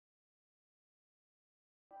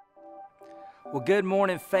Well, good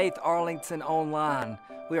morning, Faith Arlington Online.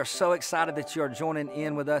 We are so excited that you are joining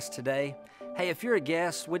in with us today. Hey, if you're a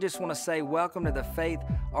guest, we just want to say welcome to the Faith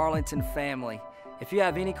Arlington family. If you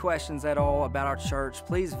have any questions at all about our church,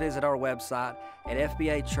 please visit our website at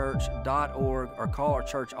fbachurch.org or call our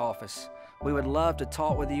church office. We would love to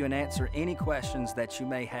talk with you and answer any questions that you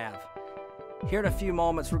may have. Here in a few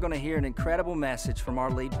moments, we're going to hear an incredible message from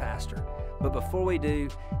our lead pastor. But before we do,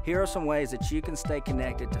 here are some ways that you can stay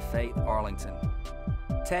connected to Faith Arlington.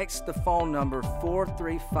 Text the phone number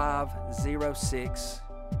 43506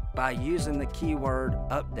 by using the keyword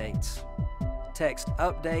updates. Text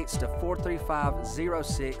updates to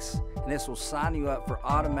 43506 and this will sign you up for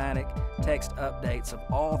automatic text updates of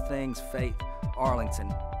all things Faith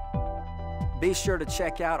Arlington. Be sure to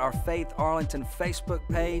check out our Faith Arlington Facebook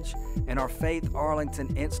page and our Faith Arlington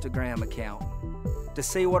Instagram account. To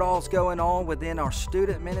see what all's going on within our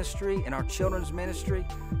student ministry and our children's ministry,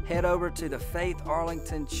 head over to the Faith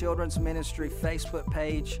Arlington Children's Ministry Facebook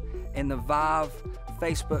page and the Vive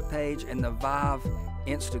Facebook page and the Vive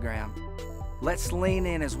Instagram. Let's lean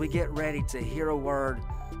in as we get ready to hear a word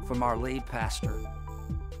from our lead pastor.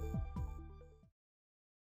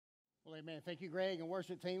 Well, amen. Thank you, Greg, and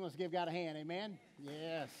worship team. Let's give God a hand. Amen?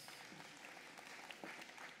 Yes.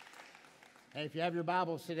 Hey, if you have your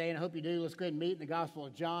Bibles today, and I hope you do, let's go ahead and meet in the Gospel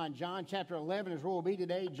of John. John chapter 11 is where we'll be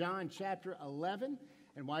today. John chapter 11.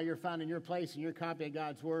 And while you're finding your place and your copy of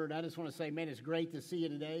God's Word, I just want to say, man, it's great to see you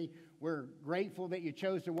today. We're grateful that you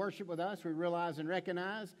chose to worship with us. We realize and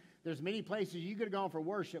recognize there's many places you could have gone for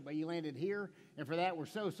worship, but you landed here. And for that, we're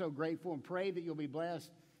so grateful and pray that you'll be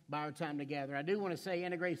blessed by our time together. I do want to say,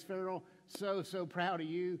 Anna Grace Farrell, so proud of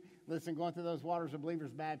you. Listen, going through those waters of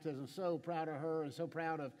believers' baptism, so proud of her and so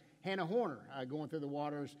proud of Hannah Horner going through the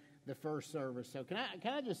waters the first service. So can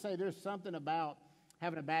I just say there's something about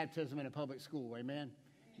having a baptism in a public school, amen?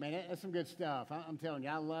 Man, that's some good stuff. I'm telling you,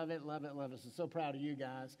 I love it. So proud of you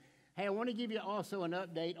guys. Hey, I want to give you also an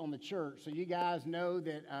update on the church. So you guys know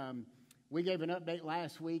that we gave an update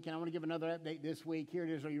last week, and I want to give another update this week. Here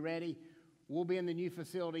it is. Are you ready? We'll be in the new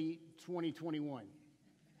facility 2021.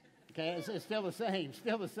 Okay, it's still the same,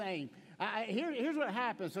 Here's what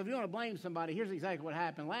happened. So if you want to blame somebody, here's exactly what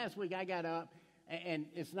happened. Last week I got up, and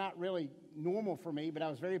it's not really normal for me, but I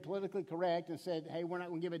was very politically correct and said, hey, we're not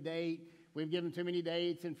going to give a date. We've given too many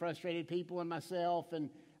dates and frustrated people and myself, and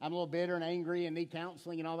I'm a little bitter and angry and need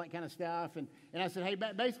counseling and all that kind of stuff. And I said, hey,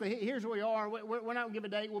 basically, here's where we are. We're not going to give a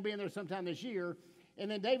date. We'll be in there sometime this year. And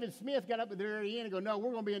then David Smith got up at the very end and go, no,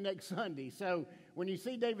 we're going to be in next Sunday. So when you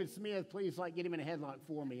see David Smith, please get him in a headlock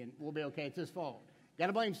for me, and we'll be okay. It's his fault. Got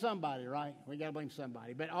to blame somebody, right? We got to blame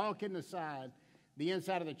somebody. But all kidding aside, the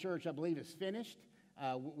inside of the church, I believe, is finished.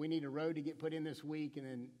 We need a road to get put in this week, and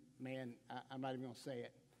then, man, I'm not even going to say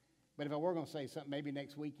it. But if I were going to say something, maybe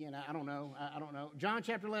next weekend, I don't know. I don't know. John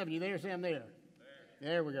chapter 11, you there? Say I'm there.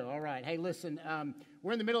 There we go. All right. Hey, listen,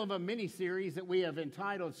 we're in the middle of a mini-series that we have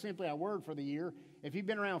entitled simply Our Word for the Year. If you've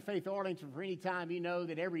been around Faith Arlington for any time, you know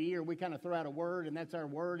that every year we kind of throw out a word, and that's our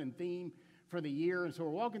word and theme for the year. And so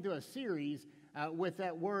we're walking through a series with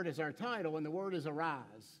that word as our title, and the word is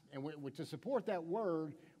arise. And to support that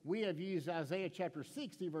word, we have used Isaiah chapter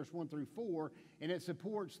 60, verse 1 through 4, and it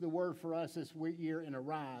supports the word for us this year in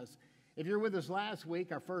arise. If you're with us last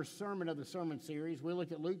week, our first sermon of the sermon series, we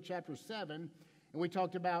looked at Luke chapter 7, and we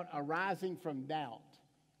talked about arising from doubt.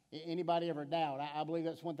 Anybody ever doubt? I believe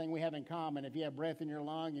that's one thing we have in common. If you have breath in your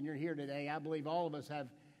lung and you're here today, I believe all of us have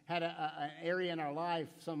had an area in our life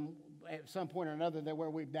at some point or another where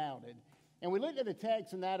we've doubted. And we looked at the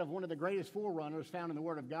text and that of one of the greatest forerunners found in the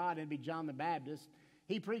Word of God, and it'd be John the Baptist.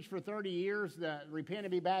 He preached for 30 years, repent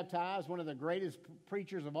and be baptized, one of the greatest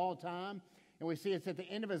preachers of all time. And we see it's at the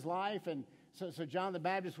end of his life, and so John the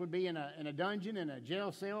Baptist would be in a dungeon, in a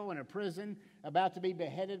jail cell, in a prison, about to be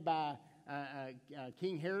beheaded by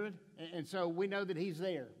King Herod. And so we know that he's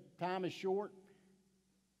there. Time is short.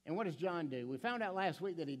 And what does John do? We found out last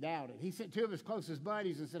week that he doubted. He sent two of his closest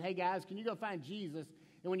buddies and said, hey, guys, can you go find Jesus?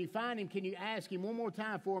 And when you find him, can you ask him one more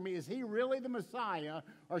time for me, is he really the Messiah,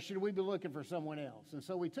 or should we be looking for someone else? And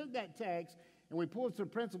so we took that text, and we pulled some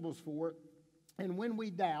principles for it. And when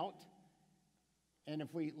we doubt, and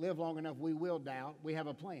if we live long enough, we will doubt, we have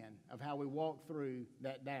a plan of how we walk through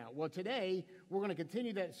that doubt. Well, today, we're going to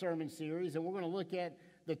continue that sermon series, and we're going to look at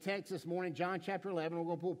the text this morning, John chapter 11. We're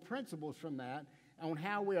going to pull principles from that on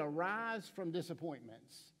how we arise from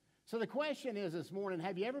disappointments. So the question is this morning,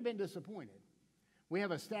 have you ever been disappointed? We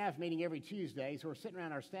have a staff meeting every Tuesday, so we're sitting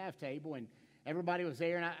around our staff table, and everybody was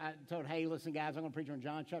there, and I told, hey, listen, guys, I'm going to preach on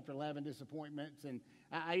John chapter 11, disappointments, and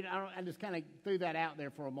I just kind of threw that out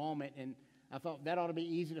there for a moment, and I thought that ought to be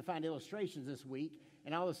easy to find illustrations this week.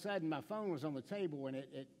 And all of a sudden, my phone was on the table, and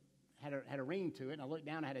it had a ring to it. And I looked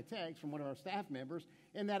down, I had a text from one of our staff members,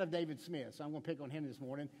 and that of David Smith. So I'm going to pick on him this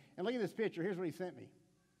morning. And look at this picture. Here's what he sent me.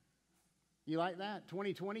 You like that?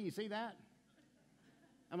 2020, you see that?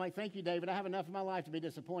 I'm like, thank you, David. I have enough of my life to be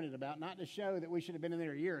disappointed about, not to show that we should have been in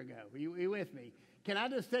there a year ago. Are you with me? Can I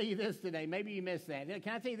just tell you this today? Maybe you missed that.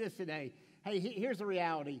 Can I tell you this today? Hey, here's the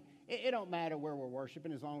reality. It don't matter where we're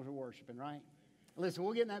worshiping as long as we're worshiping, right? Listen,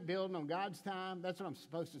 we'll get in that building on God's time. That's what I'm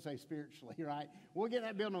supposed to say spiritually, right? We'll get in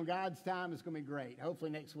that building on God's time. It's going to be great.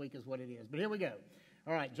 Hopefully next week is what it is. But here we go.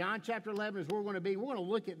 All right, John chapter 11 is where we're going to be. We're going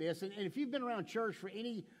to look at this. And if you've been around church for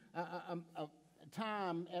any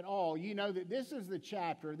time at all, you know that this is the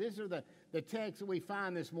chapter, these are the texts that we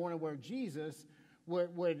find this morning where Jesus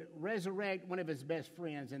would resurrect one of his best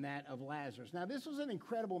friends, in that of Lazarus. Now, this was an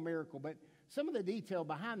incredible miracle, but some of the detail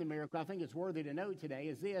behind the miracle I think it's worthy to note today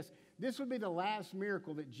is this. This would be the last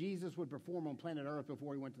miracle that Jesus would perform on planet Earth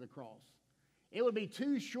before he went to the cross. It would be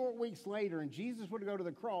 2 short weeks later, and Jesus would go to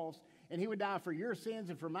the cross, and he would die for your sins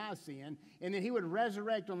and for my sin, and then he would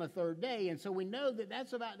resurrect on the 3rd day. And so we know that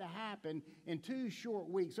that's about to happen in 2 short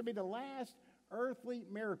weeks. It'll be the last earthly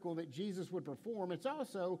miracle that Jesus would perform. It's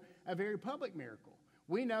also a very public miracle.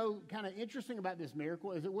 We know, kind of interesting about this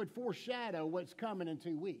miracle, is it would foreshadow what's coming in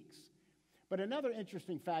 2 weeks. But another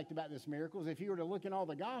interesting fact about this miracle is if you were to look in all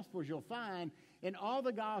the Gospels, you'll find in all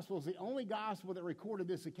the Gospels, the only Gospel that recorded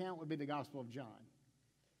this account would be the Gospel of John.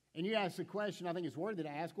 And you ask the question, I think it's worthy to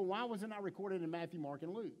ask, well, why was it not recorded in Matthew, Mark,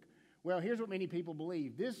 and Luke? Well, here's what many people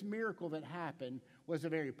believe. This miracle that happened was a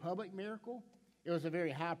very public miracle. It was a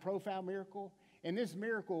very high-profile miracle. And this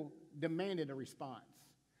miracle demanded a response.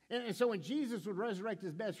 And so when Jesus would resurrect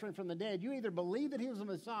his best friend from the dead, you either believe that he was the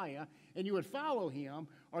Messiah and you would follow him,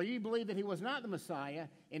 or you believe that he was not the Messiah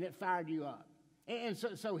and it fired you up. And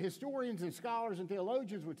so historians and scholars and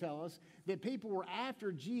theologians would tell us that people were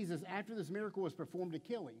after Jesus after this miracle was performed to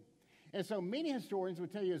kill him. And so many historians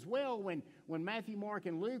would tell you as well, when Matthew, Mark,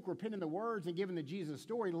 and Luke were penning the words and giving the Jesus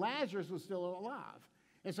story, Lazarus was still alive.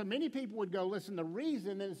 And so many people would go, listen, the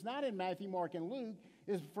reason that it's not in Matthew, Mark, and Luke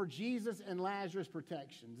is for Jesus and Lazarus'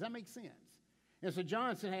 protection. Does that make sense? And so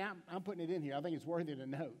John said, hey, I'm putting it in here. I think it's worthy to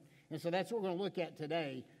note. And so that's what we're going to look at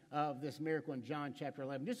today of this miracle in John chapter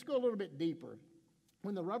 11. Just to go a little bit deeper.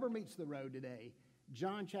 When the rubber meets the road today,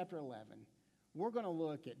 John chapter 11, we're going to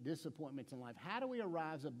look at disappointments in life. How do we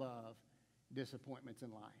rise above disappointments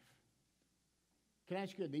in life? Can I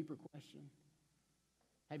ask you a deeper question?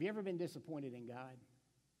 Have you ever been disappointed in God?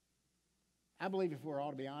 I believe if we're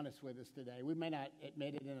all to be honest with us today, we may not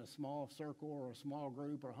admit it in a small circle or a small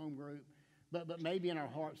group or home group, but maybe in our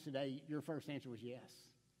hearts today, your first answer was yes.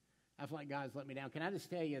 I feel like God's let me down. Can I just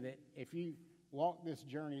tell you that if you walk this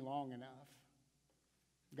journey long enough,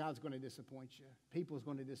 God's going to disappoint you. People's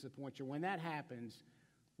going to disappoint you. When that happens,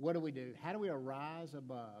 what do? How do we arise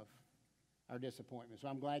above our disappointment? So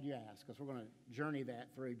I'm glad you asked, because we're going to journey that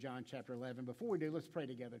through John chapter 11. Before we do, let's pray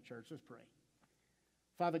together, church. Let's pray.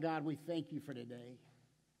 Father God, we thank you for today.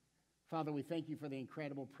 Father, we thank you for the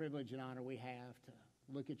incredible privilege and honor we have to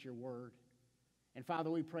look at your word. And Father,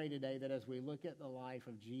 we pray today that as we look at the life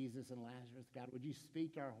of Jesus and Lazarus, God, would you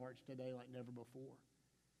speak to our hearts today like never before?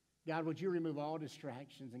 God, would you remove all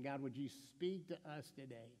distractions? And God, would you speak to us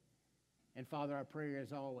today? And Father, our prayer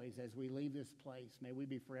as always, as we leave this place, may we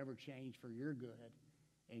be forever changed for your good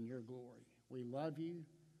and your glory. We love you.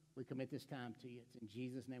 We commit this time to you. It's in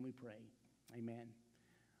Jesus' name we pray. Amen.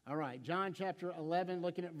 All right, John chapter 11,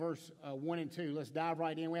 looking at verse 1 and 2. Let's dive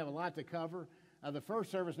right in. We have a lot to cover. The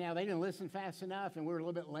first service now, they didn't listen fast enough, and we were a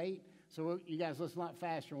little bit late. So you guys listen a lot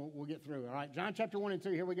faster, and we'll get through. All right, John chapter 1 and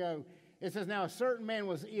 2, here we go. It says, now a certain man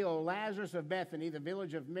was ill, Lazarus of Bethany, the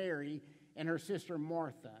village of Mary, and her sister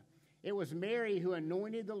Martha. It was Mary who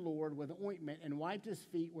anointed the Lord with ointment and wiped his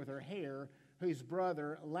feet with her hair, whose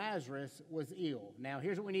brother Lazarus was ill. Now,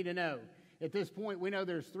 here's what we need to know. At this point, we know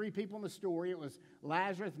there's 3 people in the story. It was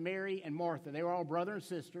Lazarus, Mary, and Martha. They were all brother and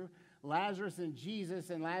sister. Lazarus and Jesus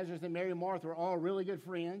and Lazarus and Mary and Martha were all really good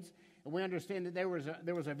friends. And we understand that there was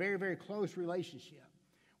a very, very close relationship.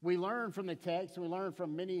 We learn from the text, and we learn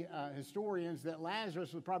from many historians, that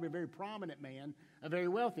Lazarus was probably a very prominent man, a very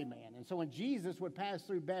wealthy man. And so when Jesus would pass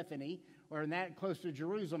through Bethany, or in that close to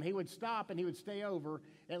Jerusalem, he would stop and he would stay over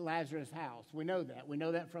at Lazarus' house. We know that. We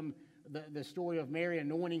know that from the story of Mary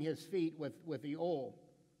anointing his feet with the oil.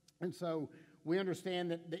 And so we understand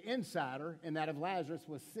that the insider in that of Lazarus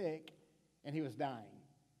was sick and he was dying.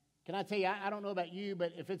 Can I tell you, I don't know about you,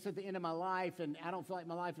 but if it's at the end of my life and I don't feel like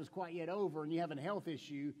my life is quite yet over and you have a health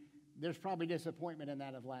issue, there's probably disappointment in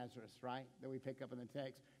that of Lazarus, right, that we pick up in the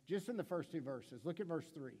text. Just in the first 2 verses. Look at verse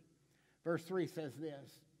 3. Verse 3 says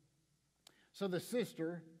this. So the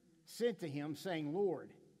sister sent to him, saying,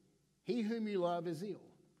 Lord, he whom you love is ill.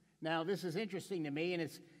 Now, this is interesting to me, and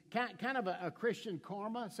it's kind of a Christian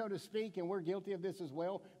karma, so to speak, and we're guilty of this as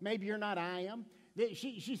well. Maybe you're not, I am.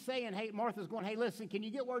 She's saying, hey, Martha's going, hey, listen, can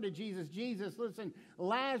you get word to Jesus? Jesus, listen,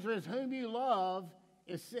 Lazarus, whom you love,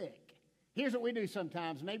 is sick. Here's what we do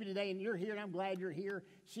sometimes. Maybe today, and you're here, and I'm glad you're here.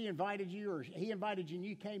 She invited you, or he invited you, and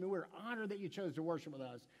you came, and we're honored that you chose to worship with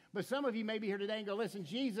us. But some of you may be here today and go, listen,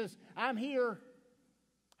 Jesus, I'm here.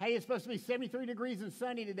 Hey, it's supposed to be 73 degrees and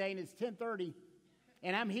sunny today, and it's 10:30,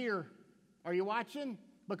 and I'm here. Are you watching?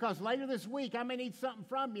 Because later this week, I may need something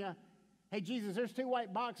from you. Hey, Jesus, there's 2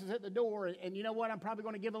 white boxes at the door, and you know what? I'm probably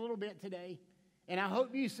going to give a little bit today. And I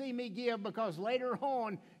hope you see me give, because later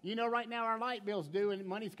on, you know, right now our light bill's due, and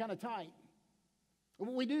money's kind of tight.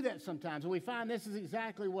 We do that sometimes, and we find this is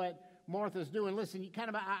exactly what Martha's doing. Listen, you kind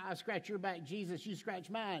of, I scratch your back, Jesus, you scratch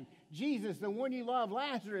mine. Jesus, the one you love,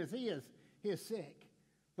 Lazarus, he is sick.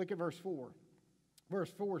 Look at verse 4.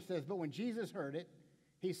 Verse 4 says, but when Jesus heard it,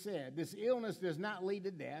 he said, this illness does not lead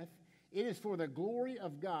to death. It is for the glory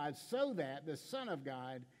of God, so that the Son of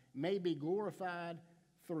God may be glorified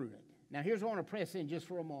through it. Now, here's what I want to press in just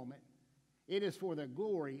for a moment. It is for the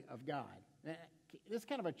glory of God. Now, this is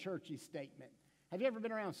kind of a churchy statement. Have you ever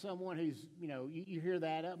been around someone who's, you know, you hear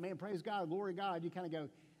that, oh, man, praise God, glory to God. You kind of go,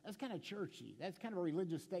 that's kind of churchy. That's kind of a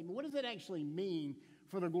religious statement. What does it actually mean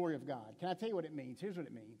for the glory of God? Can I tell you what it means? Here's what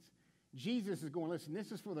it means. Jesus is going, listen,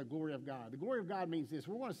 this is for the glory of God. The glory of God means this.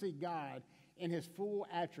 We're going to see God in his full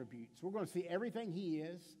attributes. We're going to see everything he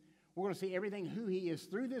is. We're going to see everything who he is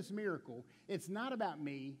through this miracle. It's not about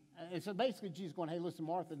me. And so basically Jesus going, hey, listen,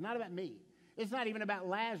 Martha, it's not about me. It's not even about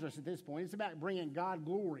Lazarus at this point. It's about bringing God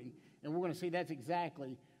glory. And we're going to see that's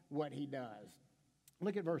exactly what he does.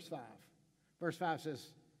 Look at verse 5. Verse 5 says,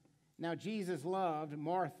 now Jesus loved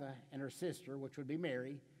Martha and her sister, which would be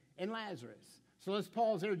Mary, and Lazarus. So let's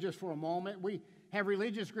pause there just for a moment. We have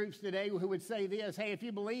religious groups today who would say this, hey, if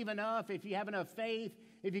you believe enough, if you have enough faith,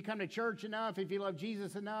 if you come to church enough, if you love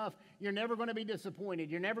Jesus enough, you're never going to be disappointed.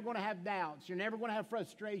 You're never going to have doubts. You're never going to have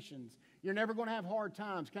frustrations. You're never going to have hard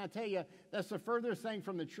times. Can I tell you, that's the furthest thing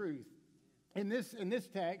from the truth. In this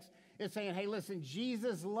text, it's saying, hey, listen,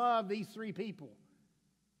 Jesus loved these 3 people.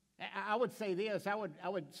 I would say this, I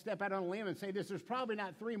would step out on a limb and say this, there's probably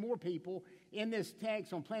not 3 more people in this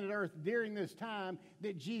text on planet Earth during this time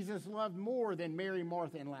that Jesus loved more than Mary,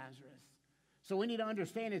 Martha, and Lazarus. So we need to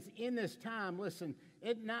understand it's in this time, listen,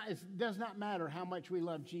 it does not matter how much we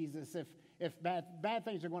love Jesus. If bad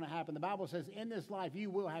things are going to happen, the Bible says in this life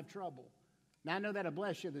you will have trouble. Now I know that'll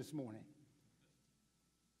bless you this morning.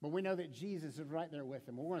 But we know that Jesus is right there with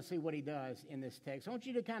them. We're going to see what he does in this text. I want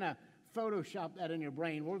you to kind of Photoshop that in your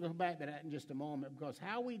brain. We'll go back to that in just a moment, because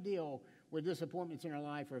how we deal with disappointments in our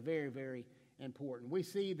life are very, very important. We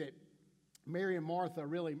see that Mary and Martha,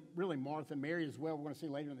 really Martha, Mary as well, we're going to see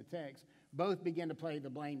later in the text, both begin to play the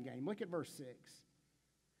blame game. Look at verse 6.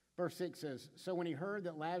 Verse 6 says, so when he heard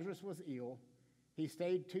that Lazarus was ill, he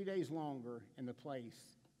stayed 2 days longer in the place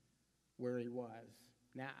where he was.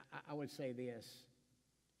 Now, I would say this.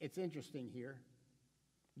 It's interesting here.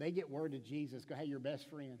 They get word to Jesus, go, hey, your best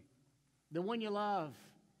friend, the one you love,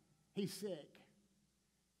 he's sick.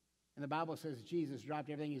 And the Bible says Jesus dropped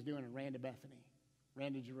everything he's doing and ran to Bethany,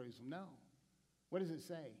 ran to Jerusalem. No. What does it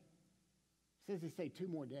say? It says he stayed 2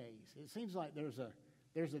 more days. It seems like there's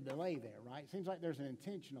a delay there, right? It seems like there's an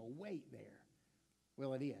intentional wait there.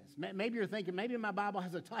 Well, it is. Maybe you're thinking, maybe my Bible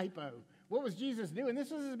has a typo. What was Jesus doing? This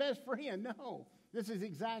was his best friend. No. This is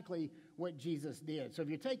exactly what Jesus did. So if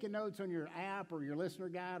you're taking notes on your app or your listener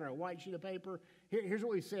guide or a white sheet of paper, here's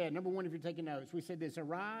what we said. Number 1, if you're taking notes, we said this,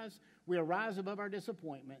 we arise above our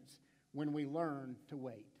disappointments when we learn to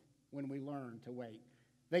wait. When we learn to wait.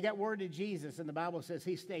 They got word to Jesus, and the Bible says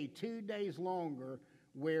he stayed 2 days longer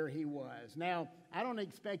where he was. Now, I don't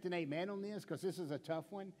expect an amen on this, because this is a tough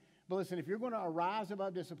one. But listen, if you're going to arise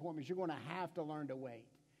above disappointments, you're going to have to learn to wait.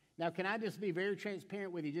 Now, can I just be very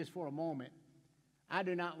transparent with you just for a moment? I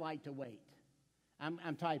do not like to wait.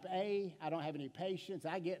 I'm type A. I don't have any patience.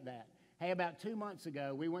 I get that. Hey, about 2 months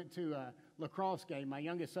ago, we went to a lacrosse game. My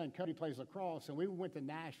youngest son, Cody, plays lacrosse, and we went to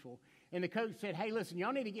Nashville. And the coach said, hey, listen,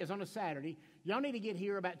 y'all need to get, it's on a Saturday, y'all need to get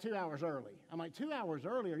here about 2 hours early. I'm like, 2 hours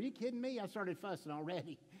early? Are you kidding me? I started fussing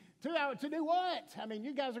already. 2 hours to do what? I mean,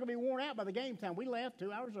 you guys are going to be worn out by the game time. We left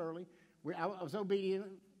 2 hours early. I was obedient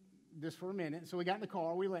just for a minute, so we got in the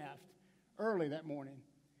car. We left early that morning.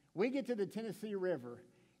 We get to the Tennessee River,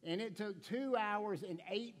 and it took 2 hours and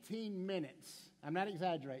 18 minutes, I'm not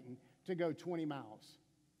exaggerating, to go 20 miles.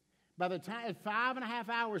 By the time, 5.5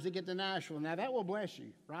 hours to get to Nashville. Now, that will bless you,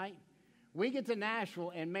 right? We get to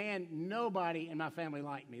Nashville, and man, nobody in my family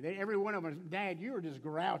liked me. Every one of them, Dad, you were just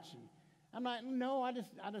grouchy. I'm like, no, I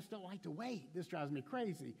just don't like to wait. This drives me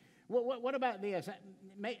crazy. What about this?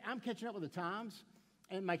 I'm catching up with the times,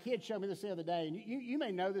 and my kids showed me this the other day, and you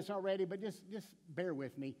may know this already, but just bear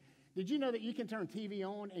with me. Did you know that you can turn TV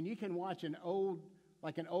on and you can watch an old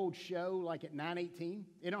show like at 9:18?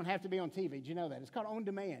 It don't have to be on TV. Did you know that? It's called On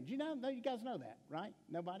Demand. Do you know? No, you guys know that, right?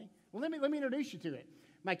 Nobody? Well, let me introduce you to it.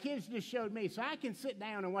 My kids just showed me, so I can sit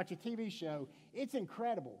down and watch a TV show. It's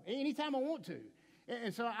incredible, anytime I want to.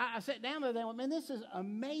 And so I sat down there and went, man, this is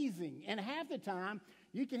amazing. And half the time,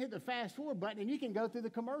 you can hit the fast forward button and you can go through the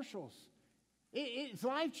commercials. It's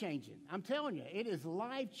life-changing. I'm telling you, it is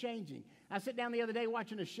life-changing. I sat down the other day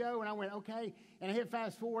watching a show, and I went, okay, and I hit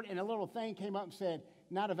fast forward, and a little thing came up and said,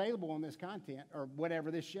 not available on this content, or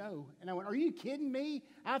whatever, this show. And I went, are you kidding me?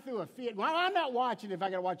 I threw a fit. Well, I'm not watching if I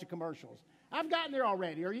got to watch the commercials. I've gotten there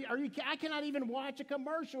already. I cannot even watch a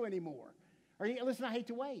commercial anymore. Listen, I hate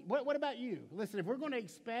to wait. What about you? Listen, if we're going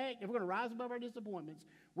to rise above our disappointments,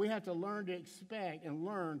 we have to learn to expect and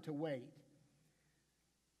learn to wait.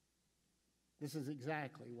 This is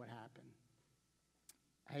exactly what happened.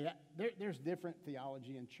 Hey, there's different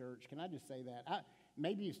theology in church. Can I just say that?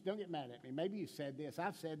 Don't get mad at me. Maybe you said this.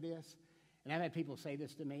 I've said this, and I've had people say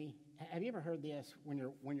this to me. Have you ever heard this when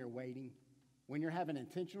you're waiting? When you're having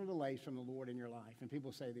intentional delays from the Lord in your life, and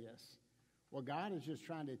people say this, well, God is just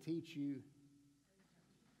trying to teach you.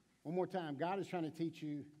 One more time, God is trying to teach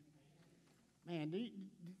you. Man,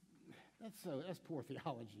 that's poor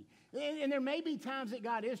theology. And there may be times that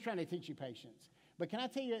God is trying to teach you patience. But can I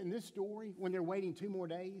tell you, in this story, when they're waiting 2 more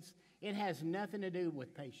days, it has nothing to do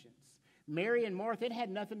with patience. Mary and Martha, it had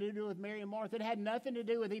nothing to do with Mary and Martha. It had nothing to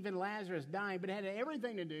do with even Lazarus dying, but it had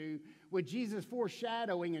everything to do with Jesus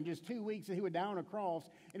foreshadowing in just 2 weeks that he would die on a cross,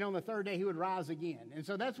 and on the 3rd day he would rise again. And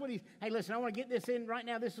so that's what hey, listen, I want to get this in right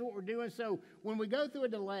now. This is what we're doing. So when we go through a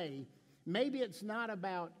delay, maybe it's not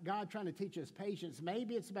about God trying to teach us patience.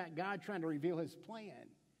 Maybe it's about God trying to reveal his plan.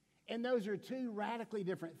 And those are 2 radically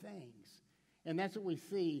different things. And that's what we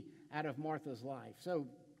see out of Martha's life. So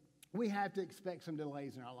we have to expect some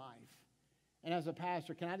delays in our life. And as a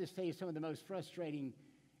pastor, can I just tell you some of the most frustrating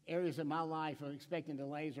areas of my life of expecting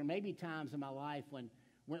delays, or maybe times in my life when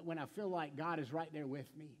I feel like God is right there with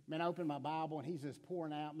me. Man, I open my Bible and he's just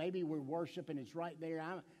pouring out. Maybe we're worshiping, it's right there.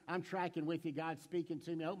 I'm tracking with you. God's speaking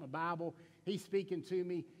to me. I open my Bible. He's speaking to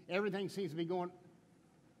me. Everything seems to be going.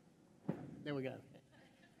 There we go.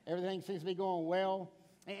 Everything seems to be going well.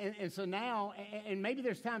 And so now, and maybe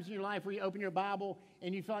there's times in your life where you open your Bible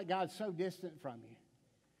and you feel like God's so distant from you.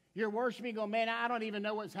 You're worshiping, going, man, I don't even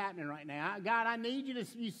know what's happening right now. God, I need you to,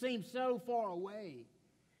 you seem so far away.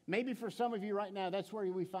 Maybe for some of you right now, that's where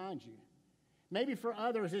we find you. Maybe for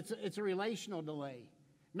others, it's a relational delay.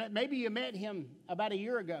 Maybe you met him about a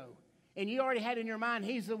year ago, and you already had in your mind,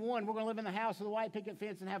 he's the one. We're going to live in the house with a white picket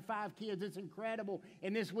fence and have 5 kids. It's incredible.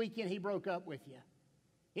 And this weekend, he broke up with you.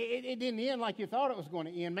 It didn't end like you thought it was going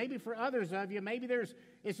to end. Maybe for others of you,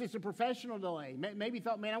 it's just a professional delay. Maybe you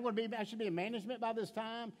thought, man, I should be in management by this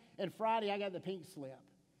time, and Friday I got the pink slip.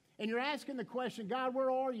 And you're asking the question, God, where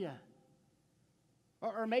are you?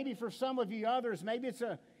 Or maybe for some of you others, maybe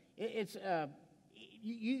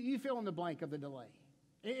you fill in the blank of the delay.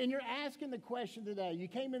 And you're asking the question today. You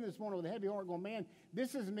came in this morning with a heavy heart going, man,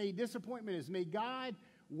 this is me. Disappointment is me. God,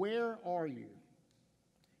 where are you?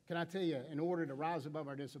 Can I tell you, in order to rise above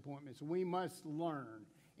our disappointments, we must learn,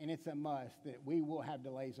 and it's a must, that we will have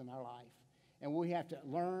delays in our life. And we have to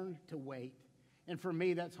learn to wait. And for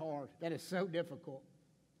me, that's hard. That is so difficult.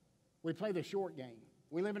 We play the short game.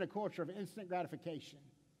 We live in a culture of instant gratification.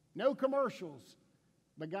 No commercials,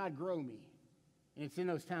 but God, grow me. And it's in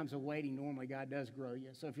those times of waiting, normally, God does grow you.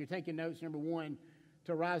 So if you're taking notes, number 1,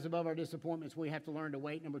 to rise above our disappointments, we have to learn to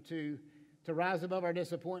wait. Number 2, to rise above our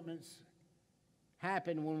disappointments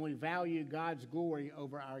happen when we value God's glory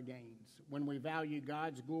over our gains. When we value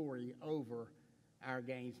God's glory over our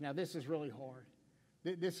gains. Now, this is really hard.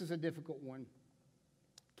 This is a difficult one.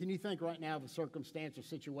 Can you think right now of a circumstance or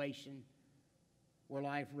situation where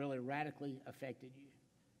life really radically affected you?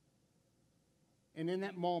 And in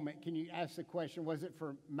that moment, can you ask the question, was it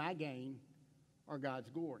for my gain or God's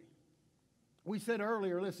glory? We said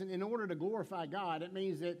earlier, listen, in order to glorify God, it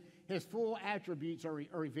means that his full attributes are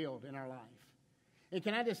revealed in our life. And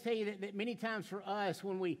can I just tell you that many times for us,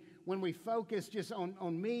 when we focus just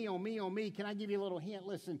on me, can I give you a little hint?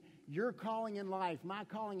 Listen, your calling in life, my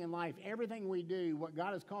calling in life, everything we do, what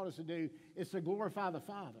God has called us to do, is to glorify the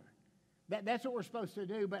Father. That's what we're supposed to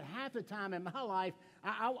do. But half the time in my life,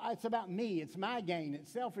 it's about me. It's my gain.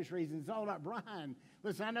 It's selfish reasons. It's all about Brian.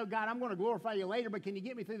 Listen, I know, God, I'm going to glorify you later, but can you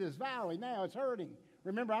get me through this valley now? It's hurting.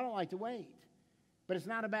 Remember, I don't like to wait. But it's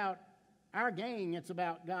not about our gain. It's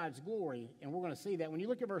about God's glory. And we're going to see that. When you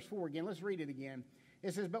look at verse 4 again, let's read it again.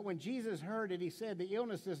 It says, but when Jesus heard it, he said, the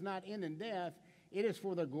illness does not end in death. It is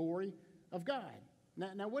for the glory of God.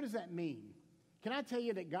 Now what does that mean? Can I tell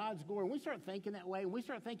you that God's glory, when we start thinking that way, when we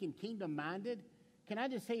start thinking kingdom-minded, can I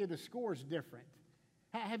just tell you the score is different?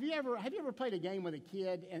 Have you ever played a game with a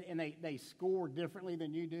kid and they score differently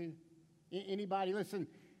than you do? Anybody? Listen,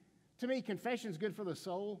 to me, confession is good for the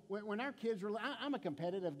soul. When our kids were, I'm a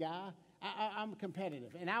competitive guy. I'm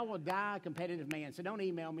competitive, and I will die a competitive man. So don't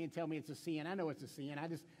email me and tell me it's a sin. I know it's a sin.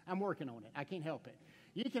 I'm working on it. I can't help it.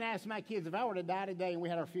 You can ask my kids, if I were to die today and we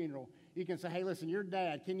had our funeral, you can say, hey, listen, your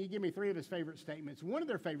dad, can you give me 3 of his favorite statements? One of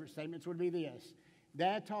their favorite statements would be this: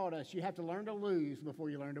 Dad taught us you have to learn to lose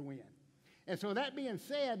before you learn to win. And so that being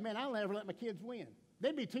said, man, I'll never let my kids win.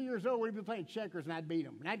 They'd be 2 years old, we'd be playing checkers, and I'd beat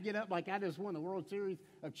them. And I'd get up like I just won the World Series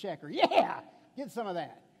of checkers. Yeah, get some of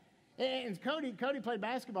that. And Cody played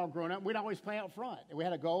basketball growing up. We'd always play out front. We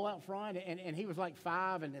had a goal out front, and he was like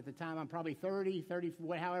 5, and at the time I'm probably 30,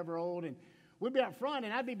 however old, and we'd be out front,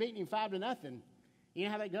 and I'd be beating him 5-0. You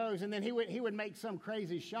know how that goes. And then he would make some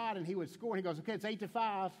crazy shot, and he would score. And he goes, okay, it's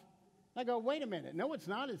 8-5. I go, wait a minute. No, it's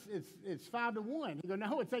not. It's 5-1. He goes,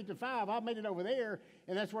 no, it's 8-5. I've made it over there,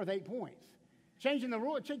 and that's worth 8 points. Changing the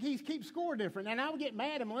rule, he keeps scoring different. And I would get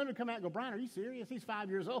mad, and Melinda would come out and go, Brian, are you serious? He's 5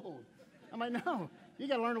 years old. I'm like, no, you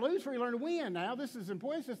got to learn to lose before you learn to win. Now, this is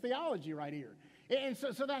important. This is theology right here. And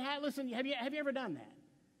so listen, have you ever done that?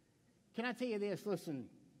 Can I tell you this? Listen,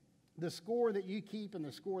 the score that you keep and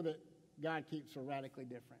the score that God keeps are radically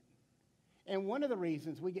different. And one of the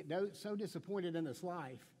reasons we get so disappointed in this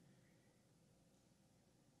life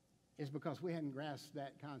is because we hadn't grasped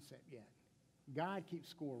that concept yet. God keeps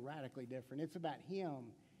score radically different. It's about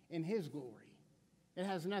Him and His glory. It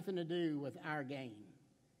has nothing to do with our gain.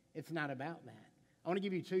 It's not about that. I want to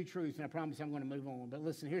give you 2 truths, and I promise I'm going to move on. But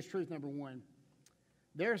listen, here's truth number 1.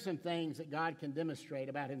 There are some things that God can demonstrate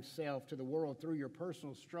about Himself to the world through your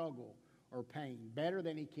personal struggle or pain better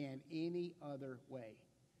than He can any other way.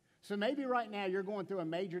 So maybe right now you're going through a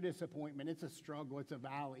major disappointment. It's a struggle. It's a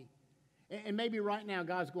valley. And maybe right now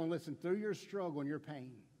God's going, listen, through your struggle and your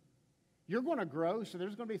pain, you're going to grow, so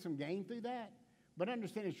there's going to be some gain through that. But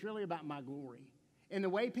understand it's really about my glory. And the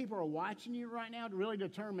way people are watching you right now really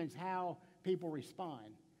determines how people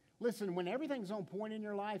respond. Listen, when everything's on point in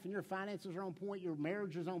your life and your finances are on point, your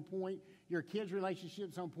marriage is on point, your kids'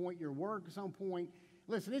 relationships on point, your work is on point,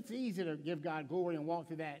 listen, it's easy to give God glory and walk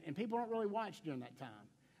through that. And people don't really watch during that time.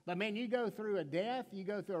 But, man, you go through a death, you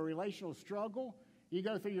go through a relational struggle, you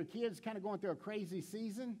go through your kids kind of going through a crazy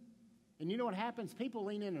season, and you know what happens? People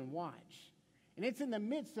lean in and watch. And it's in the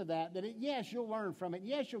midst of that yes, you'll learn from it.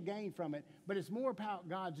 Yes, you'll gain from it. But it's more about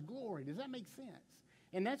God's glory. Does that make sense?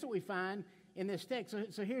 And that's what we find in this text.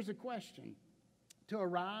 So here's a question. To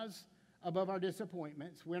arise above our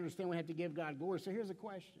disappointments, we understand we have to give God glory. So here's a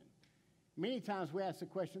question. Many times we ask the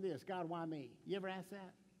question this: God, why me? You ever ask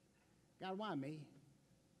that? God, why me?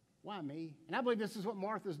 Why me? And I believe this is what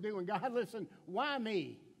Martha's doing. God, listen, why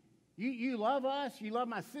me? You love us. You love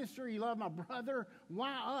my sister. You love my brother.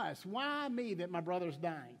 Why us? Why me that my brother's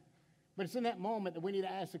dying? But it's in that moment that we need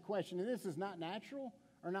to ask the question, and this is not natural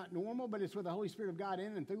or not normal, but it's with the Holy Spirit of God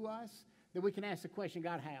in and through us that we can ask the question,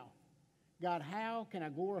 God, how? God, how can I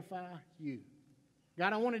glorify you?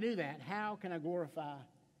 God, I want to do that. How can I glorify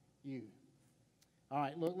you? All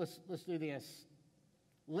right, look, let's do this.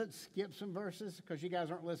 Let's skip some verses because you guys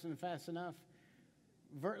aren't listening fast enough.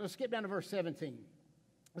 Let's skip down to verse 17.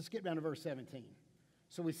 Let's skip down to verse 17.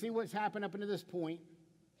 So we see what's happened up until this point.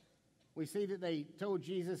 We see that they told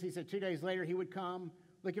Jesus, He said 2 days later He would come.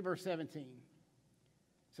 Look at verse 17.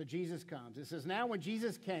 So Jesus comes. It says, now when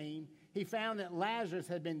Jesus came, He found that Lazarus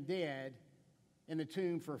had been dead in the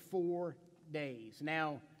tomb for 4 days.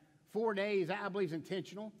 Now, 4 days, I believe, is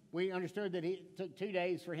intentional. We understood that it took 2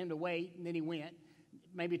 days for Him to wait, and then He went.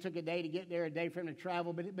 Maybe it took a day to get there, a day for Him to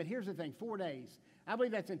travel. But here's the thing, 4 days. I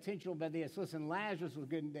believe that's intentional by this. Listen, Lazarus was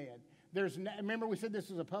good and dead. Remember we said this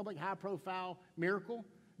was a public, high-profile miracle?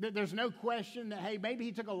 There's no question that, hey, maybe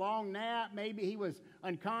he took a long nap. Maybe he was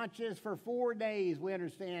unconscious. For 4 days, we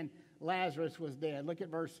understand Lazarus was dead. Look at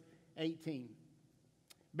verse 18.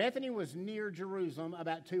 Bethany was near Jerusalem,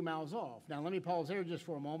 about 2 miles off. Now, let me pause there just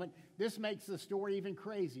for a moment. This makes the story even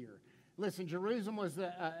crazier. Listen, Jerusalem was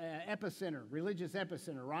the epicenter, religious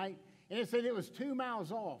epicenter, right? And it said it was 2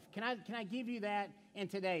 miles off. Can I give you that in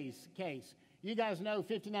today's case? You guys know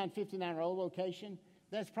 5959, our old location?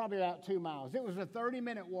 That's probably about 2 miles. It was a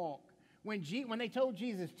 30-minute walk. When they told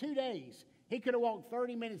Jesus 2 days, he could have walked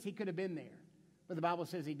 30 minutes, he could have been there. But the Bible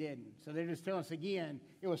says he didn't. So they're just telling us again,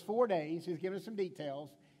 it was 4 days. He's giving us some details.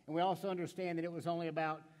 And we also understand that it was only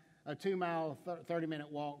about a 2-mile,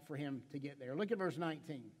 30-minute walk for him to get there. Look at verse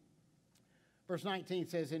 19. Verse 19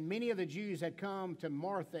 says, and many of the Jews had come to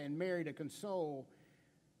Martha and Mary to console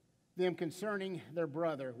them concerning their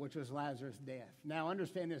brother, which was Lazarus' death. Now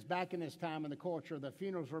understand this, back in this time in the culture, the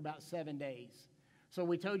funerals were about 7 days. So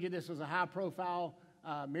we told you this was a high-profile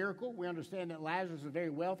miracle. We understand that Lazarus was a very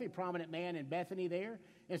wealthy, prominent man in Bethany there.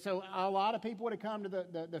 And so a lot of people would have come to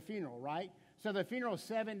the funeral, right? So the funeral is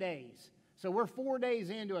 7 days. So we're 4 days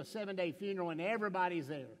into a 7-day funeral, and everybody's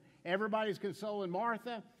there. Everybody's consoling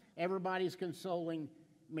Martha. Everybody's consoling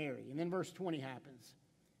Mary. And then verse 20 happens.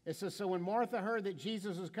 It says, so when Martha heard that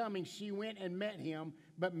Jesus was coming, she went and met him,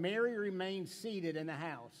 but Mary remained seated in the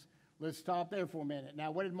house. Let's stop there for a minute. Now,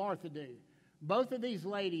 what did Martha do? Both of these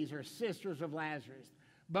ladies are sisters of Lazarus.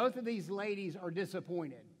 Both of these ladies are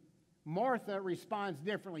disappointed. Martha responds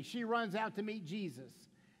differently. She runs out to meet Jesus.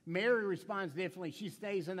 Mary responds differently. She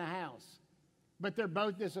stays in the house. But they're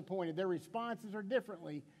both disappointed. Their responses are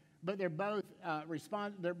differently, but they're both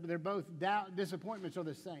disappointments are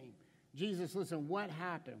the same. Jesus, listen, what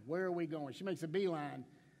happened? Where are we going? She makes a beeline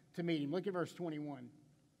to meet him. Look at verse 21.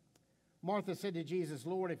 Martha said to Jesus,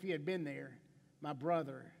 Lord, if you had been there, my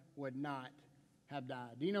brother would not have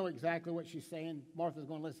died. Do you know exactly what she's saying? Martha's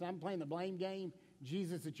going, listen, I'm playing the blame game.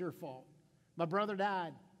 Jesus, it's your fault. My brother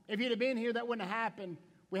died. If you'd have been here, that wouldn't have happened.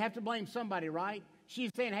 We have to blame somebody, right?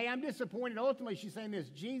 She's saying, hey, I'm disappointed. Ultimately, she's saying this,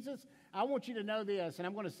 Jesus, I want you to know this, and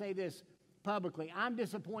I'm going to say this publicly. I'm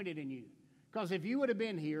disappointed in you. Because if you would have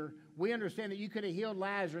been here, we understand that you could have healed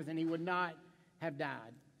Lazarus and he would not have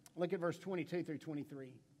died. Look at verse 22 through 23.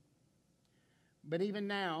 But even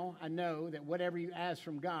now, I know that whatever you ask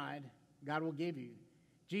from God, God will give you.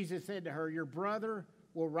 Jesus said to her, your brother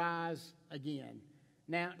will rise again.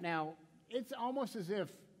 Now, it's almost as if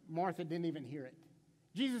Martha didn't even hear it.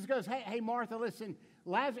 Jesus goes, hey, Martha, listen,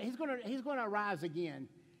 Lazarus, he's going to rise again.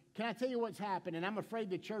 Can I tell you what's happened? And I'm afraid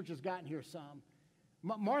the church has gotten here some.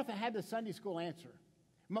 Martha had the Sunday school answer.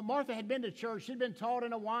 Martha had been to church. She'd been taught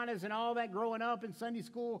in Awanas and all that growing up in Sunday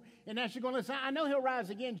school. And now she's going, listen, I know he'll rise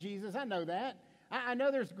again, Jesus. I know that. I know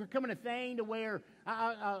there's coming a thing to where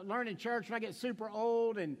I learn in church when I get super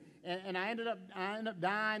old and I end up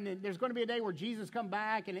dying. And there's going to be a day where Jesus come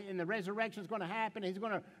back and the resurrection is going to happen. He's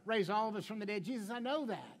going to raise all of us from the dead. Jesus, I know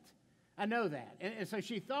that. I know that. And so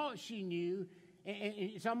she thought she knew. And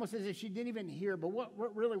it's almost as if she didn't even hear. But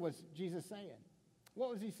what really was Jesus saying? What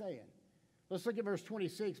was he saying? Let's look at verse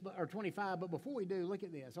 26 or 25. But before we do, look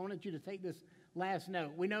at this. I want you to take this last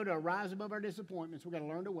note. We know to rise above our disappointments, we've got to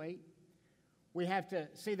learn to wait. We have to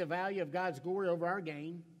see the value of God's glory over our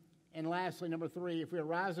gain. And lastly, number 3, if we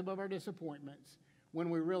rise above our disappointments, when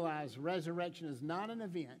we realize resurrection is not an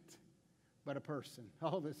event, but a person.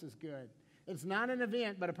 Oh, this is good. It's not an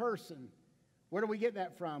event, but a person. Where do we get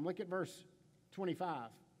that from? Look at verse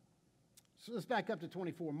 25. So let's back up to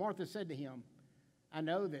 24. Martha said to him, I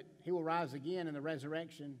know that he will rise again in the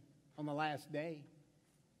resurrection on the last day.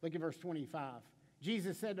 Look at verse 25.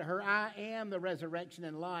 Jesus said to her, I am the resurrection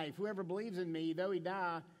and life. Whoever believes in me, though he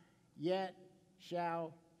die, yet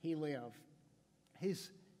shall he live.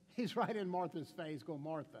 He's right in Martha's face going,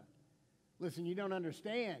 Martha, listen, you don't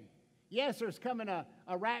understand. Yes, there's coming a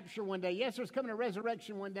rapture one day. Yes, there's coming a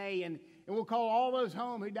resurrection one day, and we'll call all those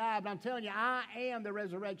home who died. But I'm telling you, I am the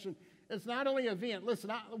resurrection. It's not only an event.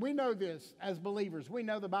 Listen, we know this as believers. We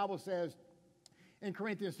know the Bible says in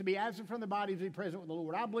Corinthians, to be absent from the body is to be present with the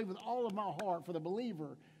Lord. I believe with all of my heart for the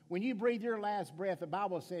believer, when you breathe your last breath, the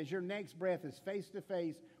Bible says your next breath is face to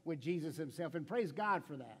face with Jesus himself. And praise God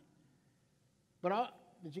for that. But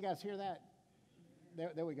did you guys hear that?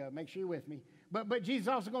 There we go. Make sure you're with me. But Jesus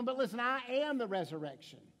also going, but listen, I am the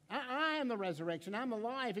resurrection. I am the resurrection. I'm the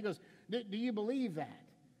life. He goes, do you believe that?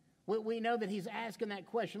 We know that he's asking that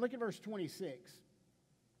question. Look at verse 26.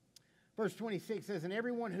 Verse 26 says, and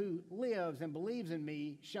everyone who lives and believes in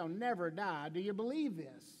me shall never die. Do you believe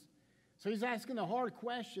this? So he's asking the hard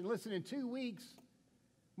question. Listen, in 2 weeks,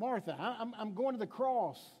 Martha, I'm going to the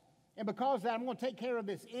cross. And because of that, I'm going to take care of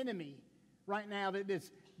this enemy right now,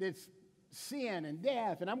 that's sin and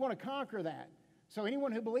death, and I'm going to conquer that. So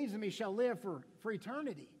anyone who believes in me shall live for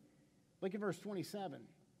eternity. Look at verse 27.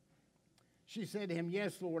 She said to him,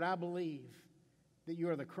 yes, Lord, I believe that you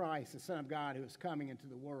are the Christ, the Son of God, who is coming into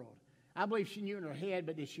the world. I believe she knew in her head,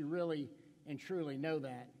 but did she really and truly know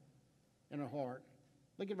that in her heart?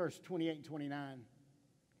 Look at verse 28 and 29.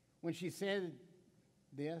 When she said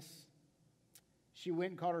this, she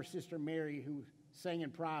went and called her sister Mary, who sang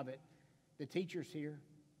in private, "The teacher's here.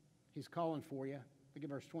 He's calling for you." Look at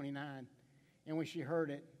verse 29. And when she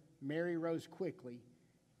heard it, Mary rose quickly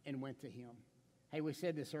and went to him. Hey, we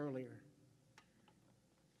said this earlier.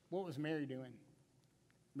 What was Mary doing?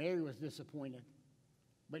 Mary was disappointed,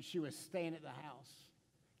 but she was staying at the house.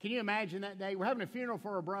 Can you imagine that day? We're having a funeral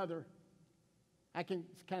for her brother. I can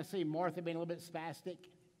kind of see Martha being a little bit spastic.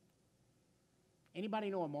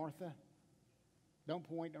 Anybody know a Martha? Don't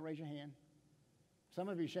point, don't raise your hand. Some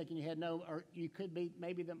of you shaking your head no, or you could be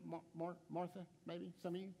maybe the Martha, maybe,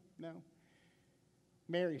 some of you, no.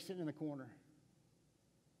 Mary sitting in the corner.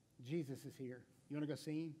 Jesus is here. You want to go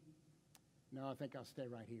see him? No, I think I'll stay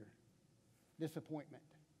right here. Disappointment.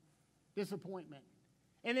 Disappointment.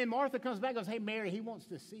 And then Martha comes back and goes, "Hey, Mary, he wants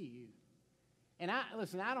to see you." And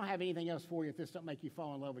listen, I don't have anything else for you if this don't make you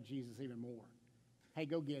fall in love with Jesus even more. Hey,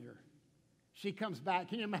 go get her. She comes back.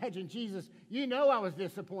 Can you imagine Jesus? You know I was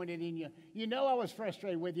disappointed in you. You know I was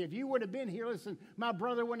frustrated with you. If you would have been here, listen, my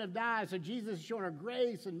brother wouldn't have died. So Jesus is showing her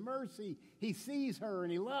grace and mercy. He sees her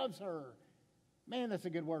and he loves her. Man, that's a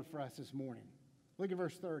good word for us this morning. Look at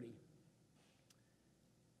verse 30.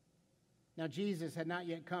 Now Jesus had not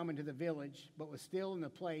yet come into the village, but was still in the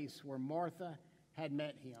place where Martha had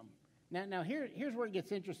met him. Now here's where it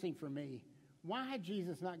gets interesting for me. Why had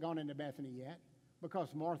Jesus not gone into Bethany yet?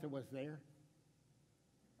 Because Martha was there.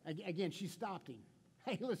 Again, she stopped him.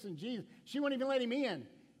 Hey, listen, Jesus, she wouldn't even let him in.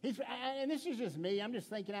 And this is just me. I'm just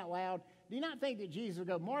thinking out loud. Do you not think that Jesus would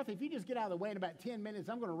go, "Martha, if you just get out of the way in about 10 minutes,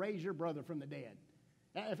 I'm going to raise your brother from the dead"?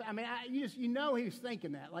 You know he was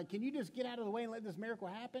thinking that. Like, can you just get out of the way and let this miracle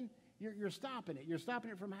happen? You're stopping it. You're stopping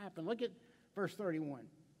it from happening. Look at verse 31.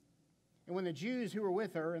 And when the Jews who were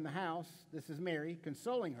with her in the house, this is Mary,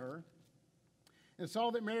 consoling her, and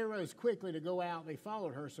saw that Mary rose quickly to go out, they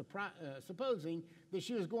followed her, supposing that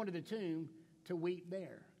she was going to the tomb to weep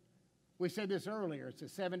there. We said this earlier. It's a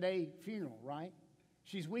 7-day funeral, right?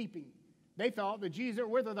 She's weeping. They thought, the Jews that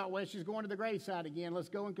were with her thought, well, she's going to the graveside again. Let's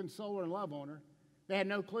go and console her and love on her. They had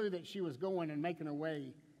no clue that she was going and making her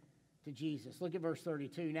way to Jesus. Look at verse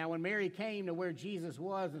 32. Now when Mary came to where Jesus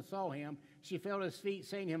was and saw him, she fell at his feet,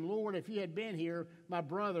 saying to him, "Lord, if you had been here, my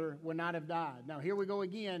brother would not have died." Now here we go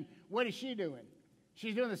again. What is she doing?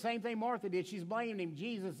 She's doing the same thing Martha did. She's blaming him.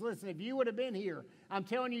 Jesus, listen, if you would have been here, I'm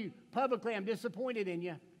telling you publicly, I'm disappointed in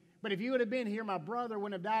you. But if you would have been here, my brother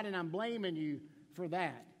wouldn't have died, and I'm blaming you for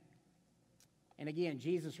that. And again,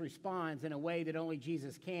 Jesus responds in a way that only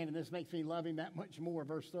Jesus can, and this makes me love him that much more.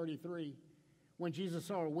 Verse 33, when Jesus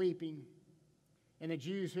saw her weeping, and the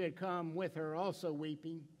Jews who had come with her also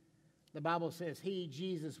weeping, the Bible says he,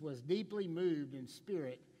 Jesus, was deeply moved in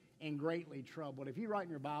spirit and greatly troubled. If you write in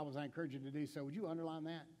your Bibles, I encourage you to do so. Would you underline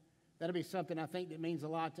that? That'll be something I think that means a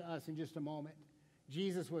lot to us in just a moment.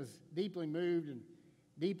 Jesus was deeply moved and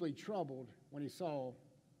deeply troubled when he saw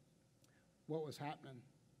what was happening.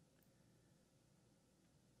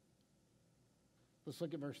 Let's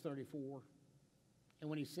look at verse 34. And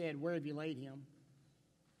when he said, "Where have you laid him?"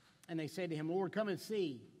 And they said to him, "Lord, come and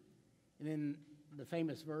see." And then the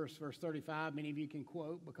famous verse 35, many of you can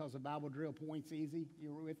quote because the Bible drill point's easy.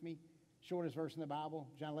 You were with me? Shortest verse in the Bible,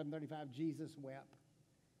 John 11:35, Jesus wept.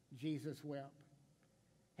 Jesus wept.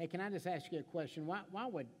 Hey, can I just ask you a question? Why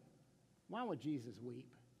would Jesus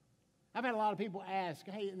weep? I've had a lot of people ask,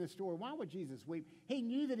 hey, in the story, why would Jesus weep? He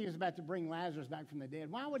knew that he was about to bring Lazarus back from the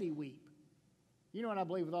dead. Why would he weep? You know what I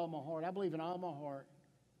believe with all my heart? I believe in all my heart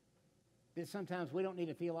that sometimes we don't need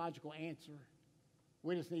a theological answer.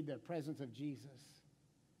 We just need the presence of Jesus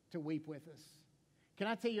to weep with us. Can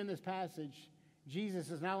I tell you in this passage,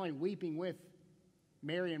 Jesus is not only weeping with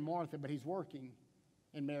Mary and Martha, but he's working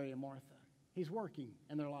in Mary and Martha. He's working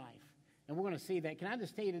in their life. And we're going to see that. Can I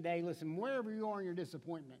just tell you today, listen, wherever you are in your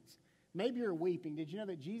disappointments, maybe you're weeping. Did you know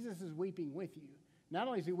that Jesus is weeping with you? Not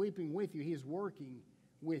only is he weeping with you, he is working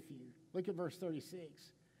with you. Look at verse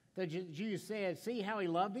 36. The Jews said, "See how he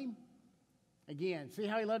loved him?" Again, see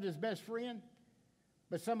how he loved his best friend?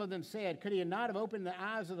 But some of them said, "Could he not have opened the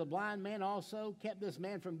eyes of the blind man also, kept this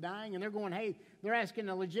man from dying?" And they're going, hey, they're asking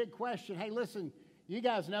a legit question. Hey, listen, you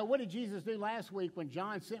guys know, what did Jesus do last week when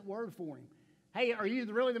John sent word for him? Hey, are you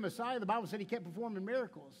really the Messiah? The Bible said he kept performing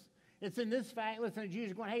miracles. It's in this fact, listen, the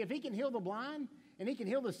Jews are going, hey, if he can heal the blind and he can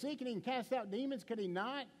heal the sick and he can cast out demons, could he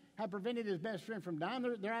not have prevented his best friend from dying?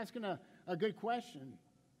 They're asking a good question.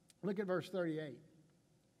 Look at verse 38.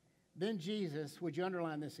 Then Jesus, would you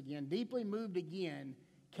underline this again, deeply moved again,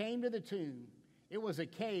 came to the tomb. It was a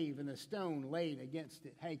cave and the stone laid against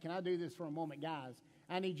it. Hey, can I do this for a moment, guys?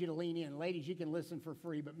 I need you to lean in. Ladies, you can listen for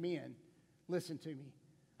free, but men, listen to me.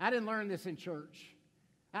 I didn't learn this in church.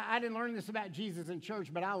 I didn't learn this about Jesus in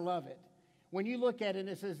church, but I love it. When you look at it,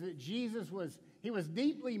 it says that Jesus was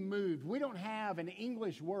deeply moved. We don't have an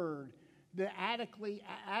English word that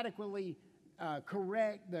adequately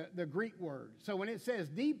correct the Greek word. So when it says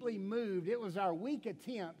deeply moved, it was our weak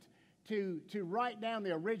attempt to write down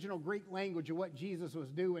the original Greek language of what Jesus was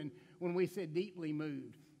doing when we said deeply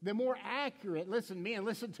moved. The more accurate, listen to me,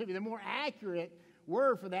 the more accurate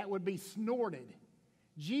word for that would be snorted.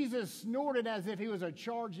 Jesus snorted as if he was a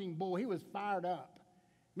charging bull. He was fired up.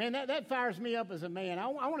 Man, that fires me up as a man. I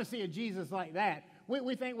want to see a Jesus like that.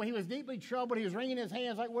 We think, well, he was deeply troubled. He was wringing his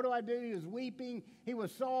hands like, what do I do? He was weeping. He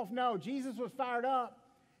was soft. No, Jesus was fired up.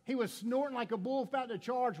 He was snorting like a bull about to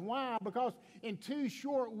charge. Why? Because in 2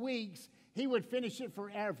 short weeks, he would finish it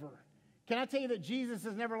forever. Can I tell you that Jesus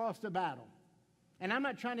has never lost a battle? And I'm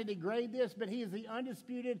not trying to degrade this, but he is the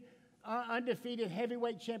undefeated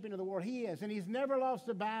heavyweight champion of the world. He is, and he's never lost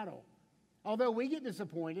a battle. Although we get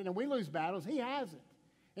disappointed and we lose battles, he hasn't.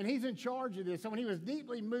 And he's in charge of this. So when he was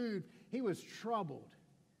deeply moved, he was troubled.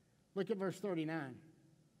 Look at verse 39.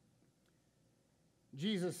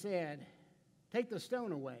 Jesus said, take the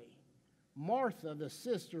stone away. Martha, the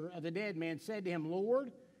sister of the dead man, said to him,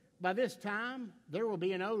 Lord, by this time there will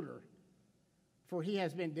be an odor, for he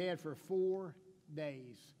has been dead for 4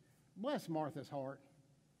 days. Bless Martha's heart.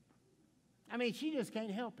 I mean, she just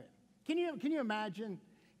can't help it. Can you imagine?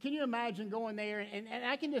 Can you imagine going there? And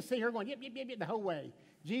I can just see her going, yip, yip, yip, yip, the whole way.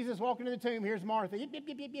 Jesus walking to the tomb. Here's Martha. Yip, yip,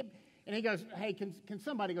 yip, yip, yip. And he goes, hey, can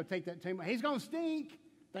somebody go take that tomb? He's going to stink.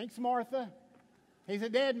 Thanks, Martha. He's a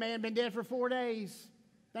dead man, been dead for 4 days.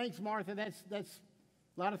 Thanks, Martha. That's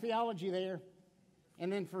a lot of theology there.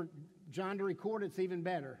 And then for John to record, it's even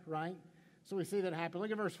better, right? So we see that happen.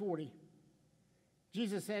 Look at verse 40.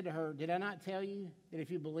 Jesus said to her, did I not tell you that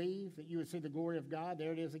if you believe that you would see the glory of God?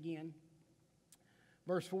 There it is again.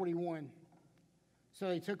 Verse 41. So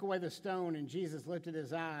they took away the stone, and Jesus lifted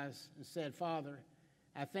his eyes and said, Father,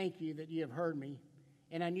 I thank you that you have heard me,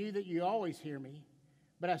 and I knew that you always hear me.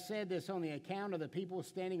 But I said this on the account of the people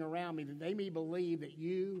standing around me, that they may believe that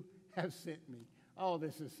you have sent me. Oh,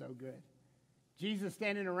 this is so good. Jesus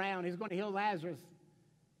standing around, he's going to heal Lazarus.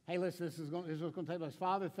 Hey, listen, this is what's going to take place.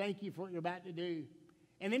 Father, thank you for what you're about to do.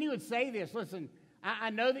 And then he would say this, listen, I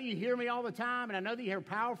know that you hear me all the time, and I know that you're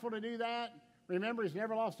powerful to do that. Remember, he's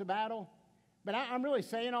never lost a battle. But I'm really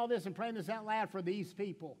saying all this and praying this out loud for these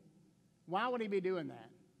people. Why would he be doing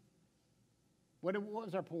that? What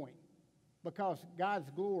was our point? Because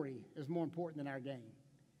God's glory is more important than our gain.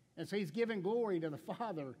 And so he's giving glory to the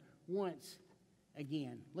Father once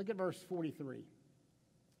again. Look at verse 43.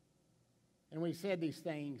 And when he said these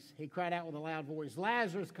things, he cried out with a loud voice,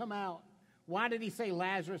 Lazarus, come out. Why did he say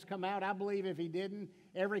Lazarus come out? I believe if he didn't,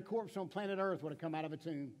 every corpse on planet Earth would have come out of a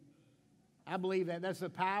tomb. I believe that. That's the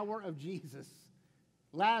power of Jesus.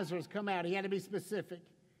 Lazarus, come out. He had to be specific.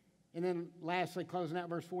 And then lastly, closing out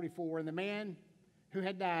verse 44, and the man who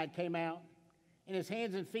had died came out, and his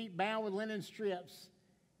hands and feet bound with linen strips,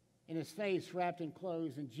 and his face wrapped in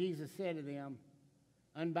clothes. And Jesus said to them,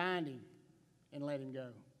 unbind him and let him go.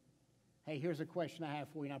 Hey, here's a question I have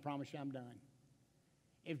for you, and I promise you I'm done.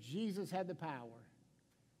 If Jesus had the power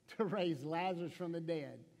to raise Lazarus from the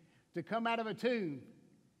dead, to come out of a tomb,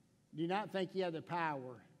 do you not think he had the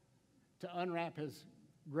power to unwrap his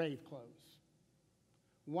grave clothes?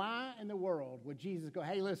 Why in the world would Jesus go,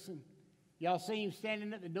 hey, listen, y'all see him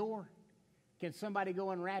standing at the door? Can somebody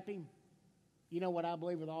go unwrap him? You know what I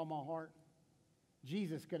believe with all my heart?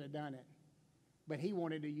 Jesus could have done it, but he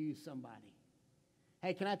wanted to use somebody.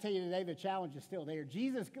 Hey, can I tell you today, the challenge is still there.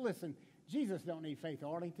 Jesus don't need Faith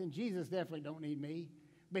Arlington. Jesus definitely don't need me.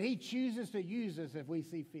 But he chooses to use us if we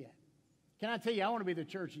see fit. Can I tell you, I want to be the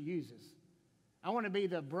church he uses. I want to be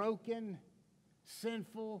the broken,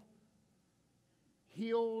 sinful,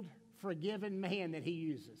 healed, forgiven man that he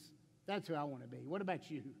uses. That's who I want to be. What about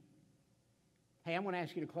you? Hey, I'm going to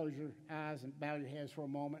ask you to close your eyes and bow your heads for a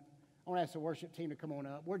moment. I want to ask the worship team to come on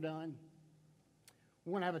up. We're done.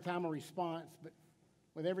 We're going to have a time of response, but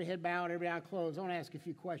with every head bowed, every eye closed, I want to ask a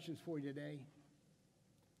few questions for you today.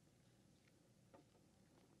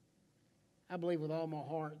 I believe with all my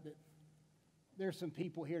heart that there's some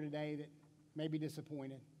people here today that may be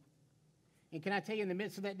disappointed. And can I tell you, in the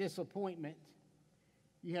midst of that disappointment,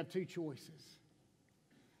 you have two choices.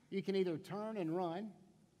 You can either turn and run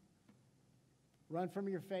from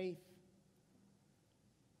your faith,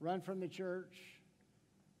 run from the church,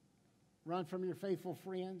 run from your faithful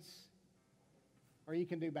friends, or you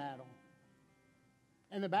can do battle.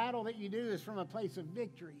 And the battle that you do is from a place of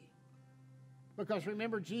victory. Because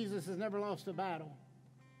remember, Jesus has never lost a battle.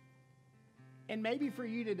 And maybe for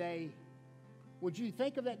you today, would you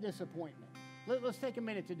think of that disappointment? Let's take a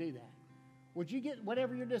minute to do that. Would you get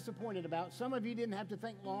whatever you're disappointed about? Some of you didn't have to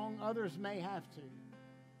think long. Others may have to.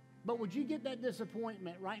 But would you get that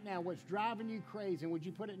disappointment right now, what's driving you crazy, and would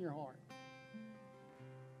you put it in your heart?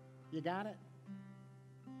 You got it?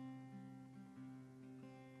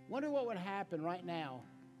 Wonder what would happen right now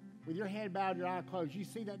with your head bowed, your eye closed. You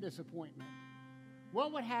see that disappointment.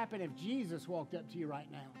 What would happen if Jesus walked up to you right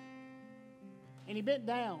now and he bent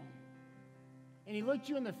down and he looked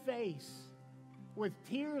you in the face with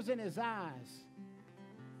tears in his eyes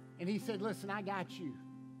and he said, listen, I got you.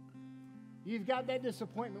 You've got that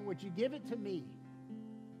disappointment. Would you give it to me?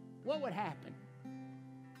 What would happen?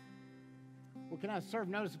 Well, can I serve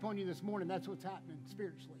notice upon you this morning? That's what's happening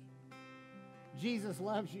spiritually. Jesus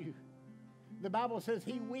loves you. The Bible says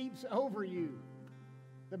he weeps over you.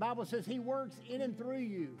 The Bible says he works in and through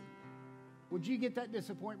you. Would you get that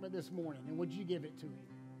disappointment this morning, and would you give it to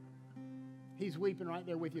him? He's weeping right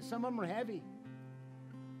there with you. Some of them are heavy.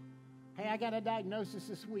 Hey, I got a diagnosis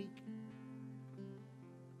this week.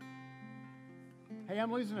 Hey,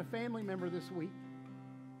 I'm losing a family member this week.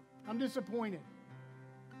 I'm disappointed.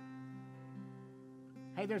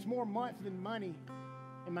 Hey, there's more month than money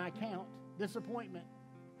in my account. Disappointment.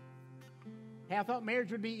 Hey, I thought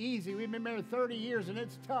marriage would be easy. We've been married 30 years and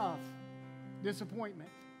it's tough. Disappointment.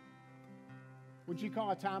 Would you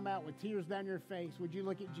call a timeout with tears down your face? Would you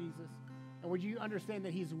look at Jesus? And would you understand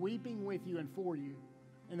that he's weeping with you and for you?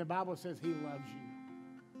 And the Bible says he loves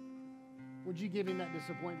you. Would you give him that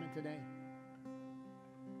disappointment today?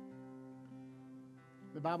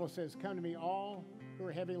 The Bible says, come to me all who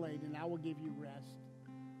are heavy laden and I will give you rest.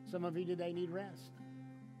 Some of you today need rest.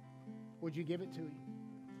 Would you give it to him?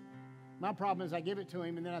 My problem is I give it to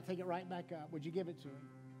him and then I take it right back up. Would you give it to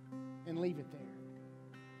him and leave it there?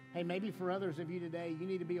 Hey, maybe for others of you today, you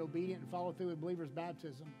need to be obedient and follow through with believer's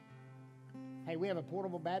baptism. Hey, we have a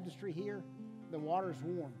portable baptistry here. The water's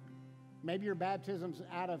warm. Maybe your baptism's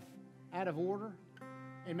out of order.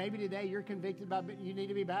 And maybe today you're convicted by you need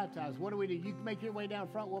to be baptized. What do? You make your way down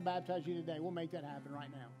front. We'll baptize you today. We'll make that happen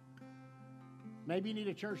right now. Maybe you need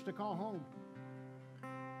a church to call home.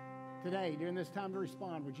 Today, during this time to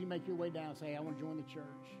respond, would you make your way down and say, hey, I want to join the church?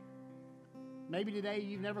 Maybe today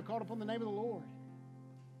you've never called upon the name of the Lord.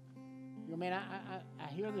 You go, man, I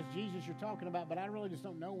hear this Jesus you're talking about, but I really just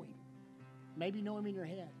don't know him. Maybe you know him in your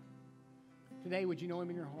head. Today, would you know him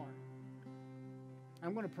in your heart?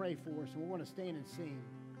 I'm going to pray for us, and we're going to stand and sing.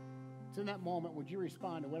 It's in that moment, would you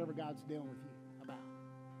respond to whatever God's dealing with you about?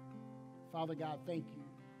 Father God, thank you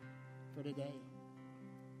for today.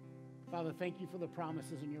 Father, thank you for the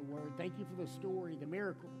promises in your word. Thank you for the story, the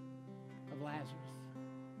miracle of Lazarus.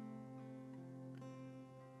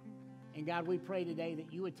 And God, we pray today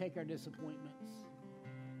that you would take our disappointments.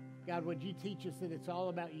 God, would you teach us that it's all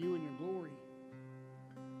about you and your glory?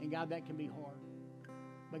 And God, that can be hard.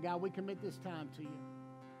 But God, we commit this time to you.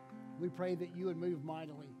 We pray that you would move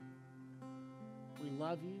mightily. We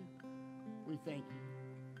love you. We thank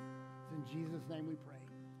you. It's in Jesus' name we pray.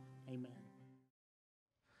 Amen.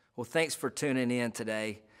 Well, thanks for tuning in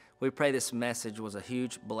today. We pray this message was a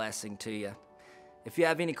huge blessing to you. If you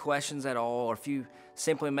have any questions at all, or if you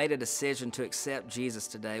simply made a decision to accept Jesus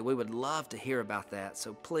today, we would love to hear about that.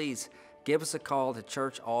 So please give us a call to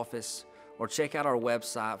church office or check out our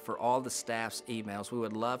website for all the staff's emails. We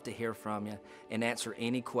would love to hear from you and answer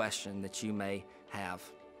any question that you may have.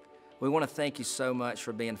 We want to thank you so much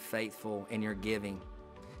for being faithful in your giving.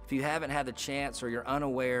 If you haven't had the chance or you're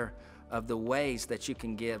unaware of the ways that you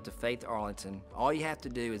can give to Faith Arlington, all you have to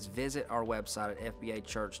do is visit our website at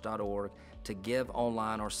fbachurch.org to give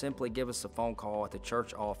online, or simply give us a phone call at the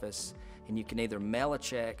church office, and you can either mail a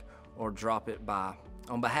check or drop it by.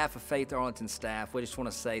 On behalf of Faith Arlington staff, we just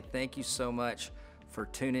want to say thank you so much for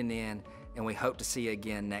tuning in, and we hope to see you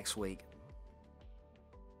again next week.